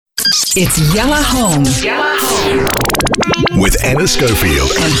It's Yalla Home. Yalla Home. With Anna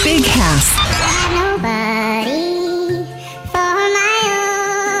Schofield and Big Cass.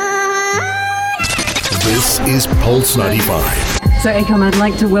 This is Pulse 95. So, Akon, I'd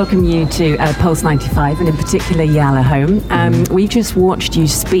like to welcome you to Pulse 95, and in particular Yalla Home. We've just watched you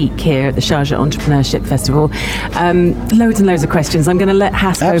speak here at the Sharjah Entrepreneurship Festival. Loads and loads of questions. I'm going to let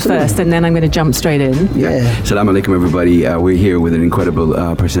Hass go first, and then I'm going to jump straight in. Yeah. Assalamu alaikum, everybody. We're here with an incredible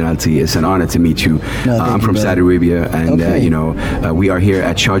personality. It's an honor to meet you. I'm from Saudi Arabia, and we are here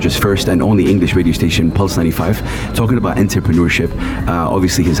at Sharjah's first and only English radio station, Pulse 95, talking about entrepreneurship.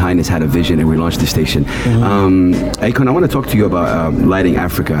 Obviously, His Highness had a vision, and we launched the station. Akon, I want to talk to you about Lighting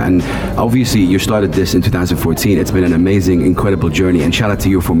Africa, and obviously you started this in 2014. It's been an amazing, incredible journey, and shout out to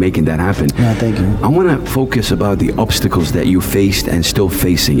you for making that happen. No, thank you. I want to focus about the obstacles that you faced and still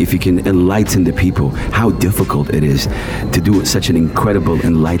facing. If you can enlighten the people how difficult it is to do such an incredible,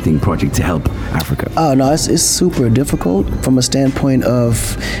 enlightening project to help Africa. Oh no, it's super difficult from a standpoint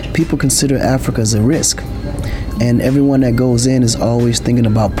of people consider Africa as a risk, and everyone that goes in is always thinking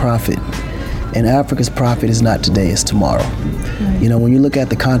about profit. And Africa's profit is not today, it's tomorrow. You know, when you look at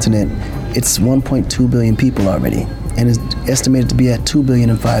the continent, it's 1.2 billion people already, and it's estimated to be at 2 billion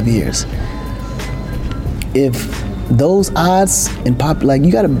in 5 years. If those odds and I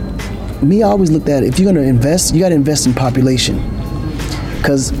always looked at it, if you're gonna invest, you gotta invest in population.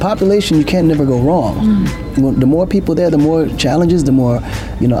 Because population, you can't never go wrong. The more people there, the more challenges, the more,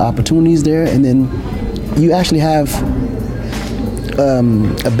 opportunities there, and then you actually have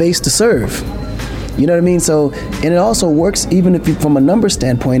a base to serve. You know what I mean? So, and it also works even if you, from a number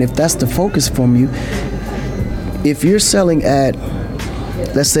standpoint, if that's the focus from you, if you're selling at,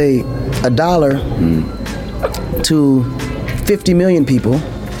 let's say, $1 to 50 million people,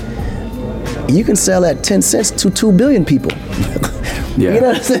 you can sell at 10 cents to 2 billion people. Yeah. You know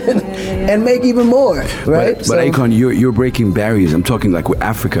what I'm saying? And make even more, right? But Akon, you're breaking barriers. I'm talking like with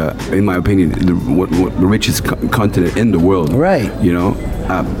Africa, in my opinion, the richest continent in the world. Right.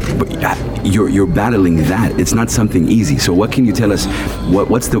 But you're battling that. It's not something easy. So what can you tell us?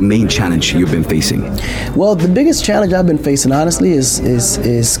 What's the main challenge you've been facing? Well, the biggest challenge I've been facing, honestly,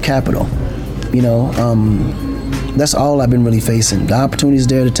 is capital. That's all I've been really facing. The opportunity's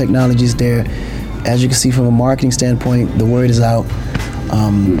there, the technology's there. As you can see from a marketing standpoint, the word is out.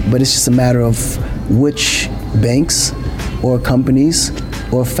 But it's just a matter of which banks or companies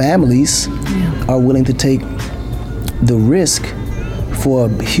or families are willing to take the risk for a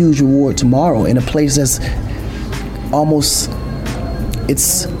huge reward tomorrow in a place that's almost,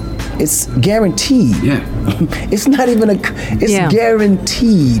 it's guaranteed. Yeah. It's not even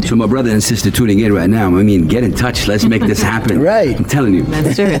guaranteed. So my brother and sister tuning in right now, get in touch. Let's make this happen. Right. I'm telling you.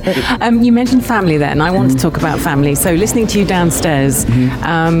 That's true. You mentioned family there, and I want to talk about family. So listening to you downstairs,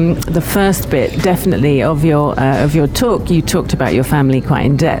 the first bit definitely of your talk, you talked about your family quite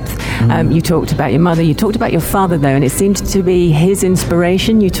in depth. You talked about your mother, you talked about your father though, and it seemed to be his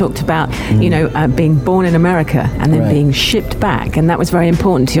inspiration. You talked about, being born in America and then being shipped back, and that was very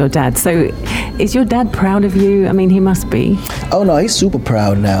important to your dad. So is your dad proud of you? I mean, he must be. Oh no, he's super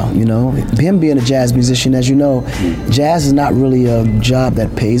proud now. Him being a jazz musician, as you know, jazz is not really a job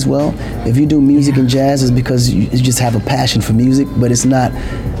that pays well. If you do music and jazz, it's because you just have a passion for music, but it's not,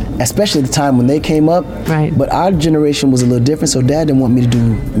 especially at the time when they came up. Right. But our generation was a little different, so Dad didn't want me to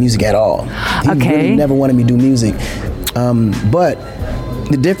do music at all. He really never wanted me to do music. But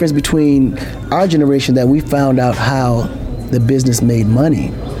the difference between our generation, that we found out how the business made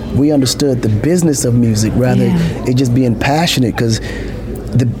money. We understood the business of music rather it just being passionate, because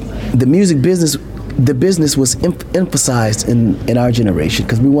the music business, the business was emphasized in our generation,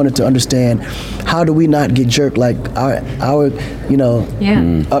 because we wanted to understand how do we not get jerked like the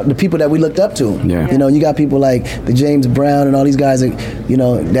people that we looked up to. You got people like the James Brown and all these guys that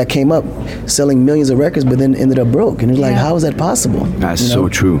that came up selling millions of records but then ended up broke, and it's like, how is that possible? That's so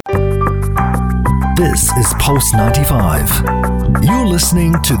true. This is Pulse 95. You're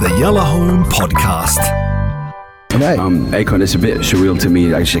listening to the Yalla Home podcast. Right. Akon, it's a bit surreal to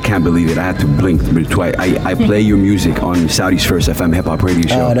me. I just can't believe it. I had to blink twice. I play your music on Saudi's first FM hip hop radio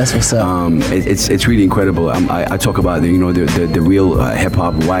show. Oh, that's what's up. It's really incredible. I talk about the real hip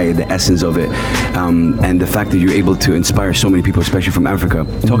hop, why, the essence of it, and the fact that you're able to inspire so many people, especially from Africa.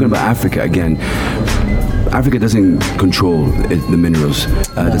 Talking about Africa again. Africa doesn't control the minerals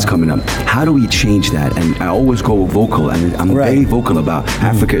that's coming up. How do we change that? And I always go vocal, and I'm very vocal about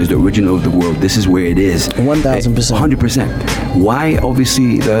Africa is the original of the world. This is where it is. 1,000%. 100%. Why?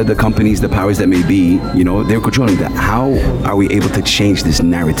 Obviously, the companies, the powers that may be, they're controlling that. How are we able to change this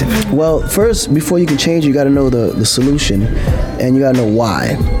narrative? Well, first, before you can change, you got to know the solution, and you got to know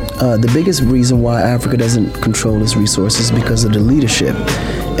why. the biggest reason why Africa doesn't control its resources is because of the leadership.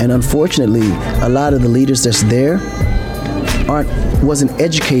 And unfortunately, a lot of the leaders that's there wasn't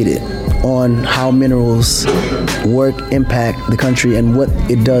educated on how minerals work, impact the country, and what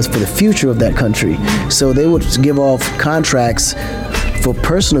it does for the future of that country. So they would give off contracts for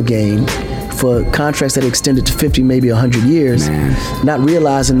personal gain, for contracts that extended to 50, maybe 100 years, not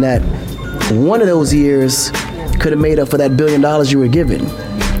realizing that one of those years could have made up for that $1 billion you were given.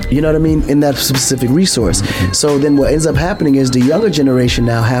 You know what I mean? In that specific resource. So then what ends up happening is the younger generation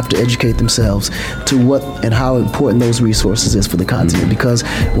now have to educate themselves to what and how important those resources is for the continent. Because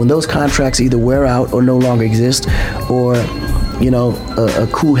when those contracts either wear out or no longer exist, or, you know, a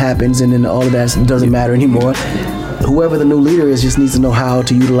coup happens and then all of that doesn't matter anymore, whoever the new leader is just needs to know how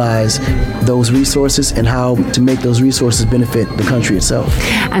to utilize those resources and how to make those resources benefit the country itself.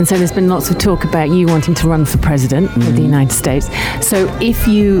 And so there's been lots of talk about you wanting to run for president of the United States. So if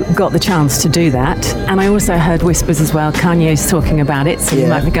you got the chance to do that, and I also heard whispers as well, Kanye's talking about it, so you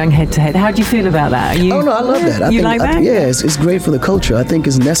might be going head to head. How do you feel about that? Oh no, I love that. I think that? It's great for the culture. I think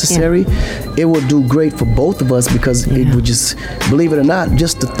it's necessary. Yeah. It will do great for both of us because it would just, believe it or not,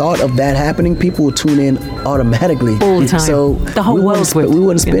 just the thought of that happening, people will tune in automatically. All the time. So the whole world would. We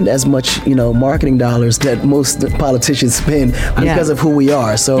wouldn't spend as much, you know, marketing dollars that most politicians spend because of who we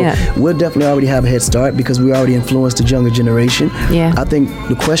are. So we'll definitely already have a head start because we already influenced the younger generation. Yeah. I think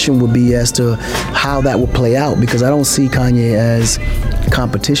the question would be as to how that will play out, because I don't see Kanye as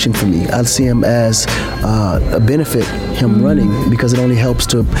competition for me. I see him as a benefit, him running, because it only helps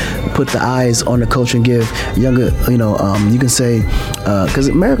to put the eyes on the culture and give younger, you know, you can say, because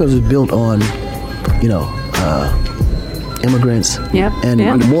America was built on, you know, immigrants,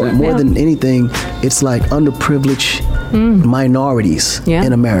 and more than anything, it's like underprivileged minorities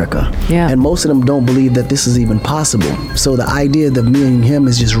in America, and most of them don't believe that this is even possible. So the idea that me and him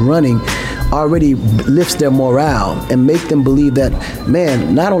is just running already lifts their morale and make them believe that,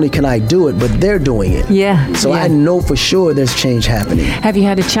 man, not only can I do it, but they're doing it. So I know for sure there's change happening. Have you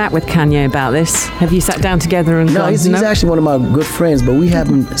had a chat with Kanye about this? Have you sat down together and No, he's actually one of my good friends, but we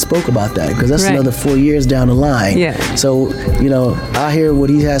haven't spoke about that because that's another 4 years down the line. So, you know, I hear what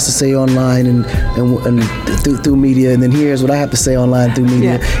he has to say online and through media, and then here's what I have to say online through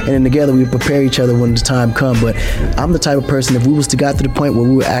media, and then together we prepare each other when the time comes. But I'm the type of person, if we was to got to the point where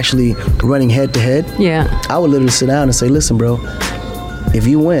we were actually running head to head, I would literally sit down and say, listen, bro, if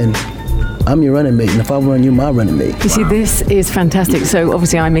you win, I'm your running mate, and if I run you, my running mate. You see, this is fantastic. So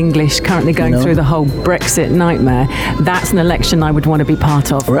obviously I'm English, currently going through the whole Brexit nightmare. That's an election I would want to be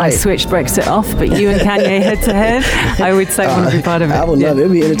part of. I switched Brexit off, but you and Kanye head to head, I would say want to be part of it. I would love it.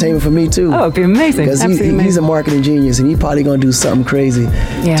 It'd be entertainment for me too. Oh, it'd be amazing. Because he's a marketing genius, and he's probably going to do something crazy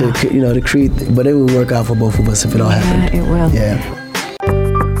to create, but it will work out for both of us if it all happened. Yeah, it will.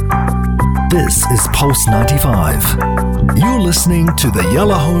 This is Pulse 95. You're listening to the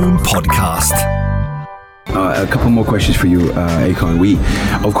Yellow Home Podcast. A couple more questions for you, Akon. We,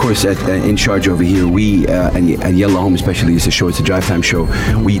 of course, in Sharjah over here, we at Yellow Home, especially, it's a drive time show.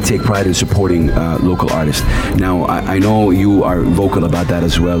 We take pride in supporting local artists. Now, I know you are vocal about that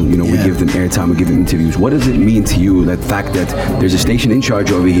as well. You know, we give them airtime, we give them interviews. What does it mean to you, that fact that there's a station in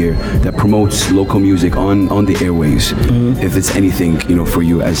Sharjah over here that promotes local music on the airwaves? If it's anything, you know, for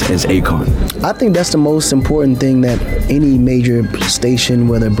you as Akon. I think that's the most important thing that any major station,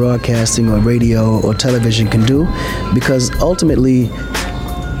 whether broadcasting or radio or television, can do, because ultimately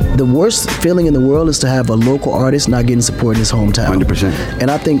the worst feeling in the world is to have a local artist not getting support in his hometown. 100%. And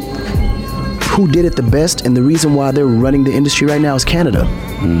I think who did it the best, and the reason why they're running the industry right now, is Canada.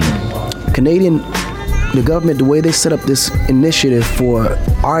 The government, the way they set up this initiative for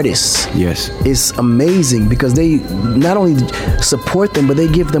artists is amazing, because they not only support them, but they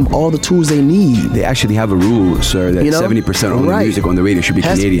give them all the tools they need. They actually have a rule, sir, that 70% of the music on the radio should be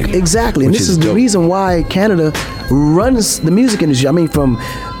Canadian. Exactly, and this is the reason why Canada runs the music industry. I mean, from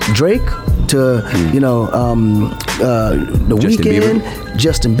Drake to, The Weeknd,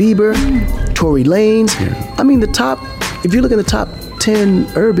 Justin Bieber, Tory Lanez. I mean, if you look at the top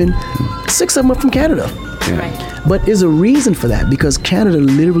 10 urban, 6 of them are from Canada. But there's a reason for that, because Canada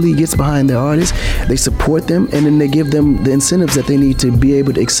literally gets behind their artists, they support them, and then they give them the incentives that they need to be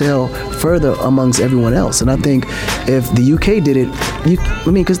able to excel further amongst everyone else. And I think if the UK did it,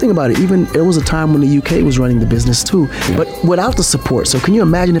 because think about it, even there was a time when the UK was running the business too, but without the support. So can you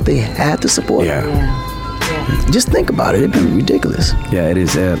imagine if they had the support? just think about it. It'd be ridiculous. Yeah, it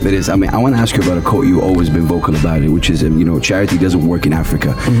is. It is. I mean, I want to ask you about a quote you've always been vocal about it, which is, charity doesn't work in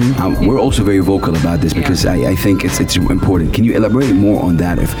Africa. We're also very vocal about this because I think it's important. Can you elaborate more on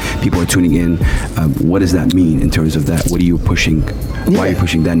that? If people are tuning in, what does that mean in terms of that? What are you pushing? Why are you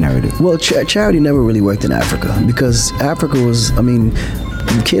pushing that narrative? Well, charity never really worked in Africa because Africa was,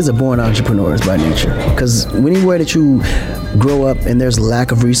 kids are born entrepreneurs by nature. Because anywhere that you grow up and there's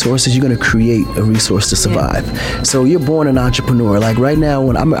lack of resources, you're going to create a resource to survive. So you're born an entrepreneur. Like right now,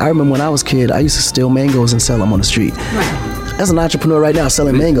 I remember when I was a kid, I used to steal mangoes and sell them on the street. Right. That's an entrepreneur right now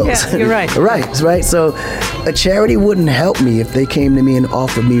selling mangoes. Yeah, you're right. right. So a charity wouldn't help me if they came to me and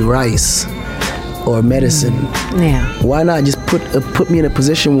offered me rice or medicine. Yeah. Why not just put me in a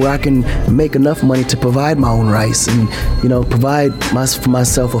position where I can make enough money to provide my own rice and provide for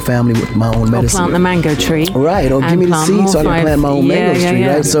myself or family with my own medicine. Or plant the mango tree. Right. Or give me the seeds so I can plant my own mango tree.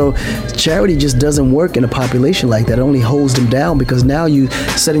 Right. So charity just doesn't work in a population like that. It only holds them down because now you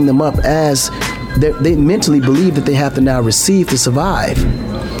setting them up as they mentally believe that they have to now receive to survive.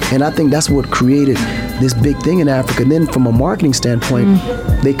 And I think that's what created this big thing in Africa. And then from a marketing standpoint,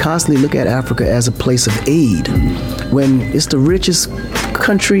 they constantly look at Africa as a place of aid when it's the richest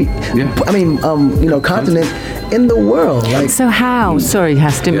country, continent in the world. So how, sorry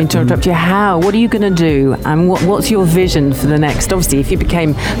Hastim, interrupt you, what are you going to do and what's your vision for the next, obviously if you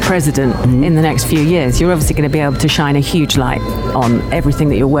became president in the next few years, you're obviously going to be able to shine a huge light on everything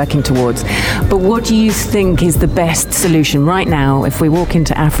that you're working towards, but what do you think is the best solution right now? If we walk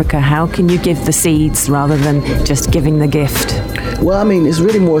into Africa, how can you give the seeds rather than just giving the gift? Well, it's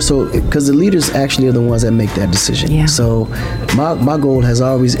really more so because the leaders actually are the ones that make that decision. Yeah. So my goal has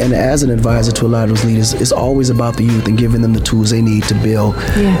always, and as an advisor to a lot of those leaders, it's always about the youth and giving them the tools they need to build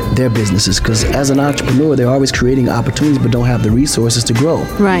their businesses. Because as an entrepreneur, they're always creating opportunities but don't have the resources to grow.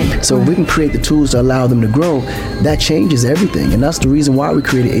 Right. So if we can create the tools to allow them to grow, that changes everything. And that's the reason why we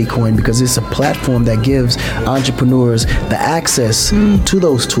created Akon, because it's a platform that gives entrepreneurs the access to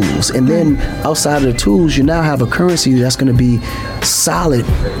those tools. And then outside of the tools, you now have a currency that's going to be solid,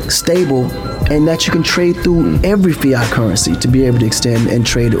 stable, and that you can trade through every fiat currency to be able to extend and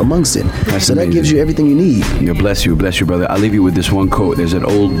trade amongst it. That's so amazing. That gives you everything you need. Bless you, brother. I'll leave you with this one quote. There's an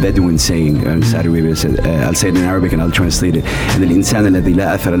old Bedouin saying in Saudi Arabia. I'll say it in Arabic and I'll translate it. And الإنسان الذي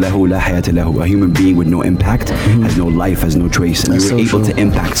لا أثر له لا حياة له. A human being with no impact has no life, has no trace. And you were able to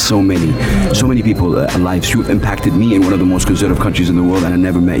impact so many people lives. You've impacted me in one of the most conservative countries in the world, and I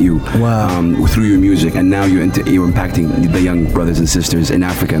never met you. Wow. Through your music, and now you're impacting the young brothers and sisters in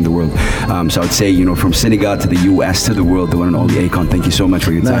Africa and the world. So I'd say, from Senegal to the U.S. to the world, the one and only Akon. Thank you so much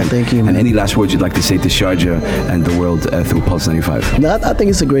for your time. Thank you, man. And any last words you'd like to say to Sharjah and the world through Pulse 95? No, I think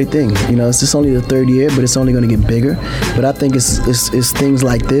it's a great thing. It's just only the third year, but it's only going to get bigger. But I think it's things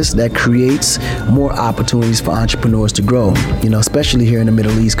like this that creates more opportunities for entrepreneurs to grow. Especially here in the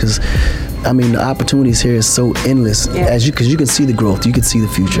Middle East, because the opportunities here is so endless because you can see the growth, you can see the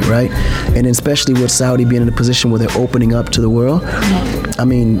future, right? And especially with Saudi being in a position where they're opening up to the world,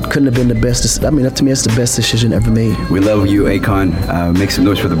 couldn't have been the best. To me, it's the best decision ever made. We love you, Akon. Make some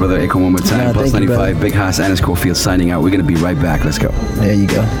noise for the brother Akon one more time. Pulse 95, Big Haas, Anas Cofield signing out. We're going to be right back. Let's go. There you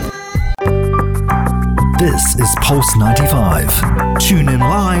go. This is Pulse 95. Tune in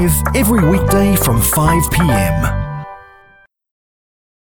live every weekday from 5 p.m.